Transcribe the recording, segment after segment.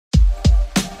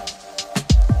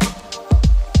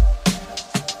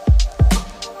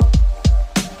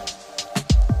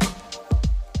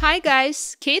Hi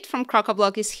guys, Kate from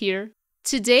Crocoblock is here.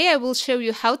 Today I will show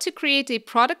you how to create a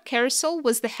product carousel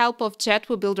with the help of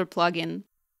JetWoobuilder plugin.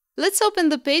 Let's open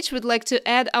the page we'd like to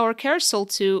add our carousel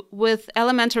to with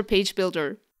Elementor Page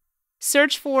Builder.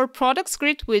 Search for Products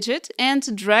Grid widget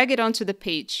and drag it onto the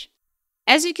page.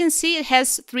 As you can see, it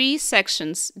has three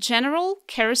sections: General,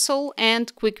 Carousel,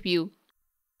 and Quick View.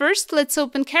 First, let's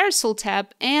open Carousel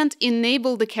tab and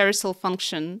enable the carousel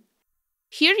function.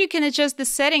 Here you can adjust the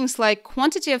settings like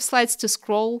quantity of slides to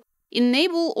scroll,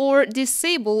 enable or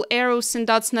disable arrows and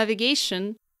dots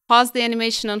navigation, pause the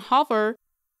animation on hover,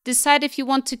 decide if you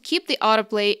want to keep the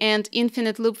autoplay and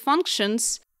infinite loop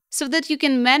functions, so that you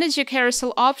can manage your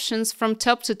carousel options from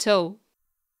top to toe.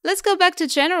 Let's go back to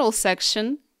General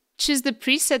section, choose the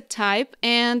preset type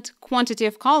and quantity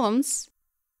of columns,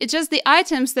 adjust the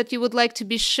items that you would like to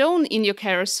be shown in your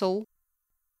carousel.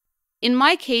 In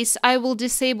my case, I will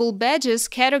disable badges,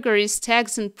 categories,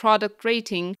 tags, and product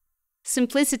rating.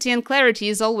 Simplicity and clarity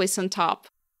is always on top.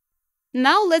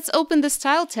 Now let's open the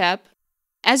Style tab.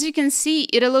 As you can see,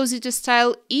 it allows you to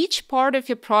style each part of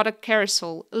your product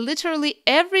carousel, literally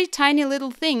every tiny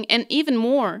little thing and even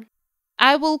more.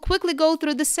 I will quickly go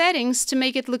through the settings to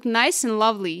make it look nice and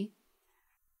lovely.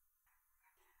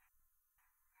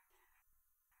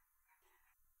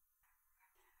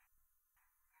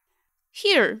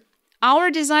 Here,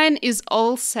 our design is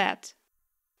all set.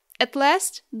 At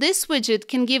last, this widget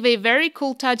can give a very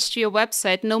cool touch to your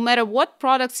website no matter what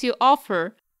products you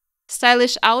offer: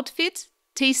 stylish outfit,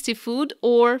 tasty food,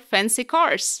 or fancy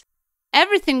cars.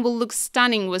 Everything will look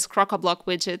stunning with Crocoblock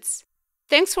widgets.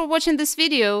 Thanks for watching this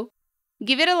video.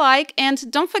 Give it a like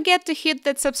and don't forget to hit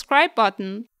that subscribe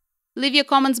button. Leave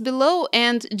your comments below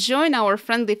and join our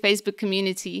friendly Facebook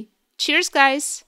community. Cheers, guys!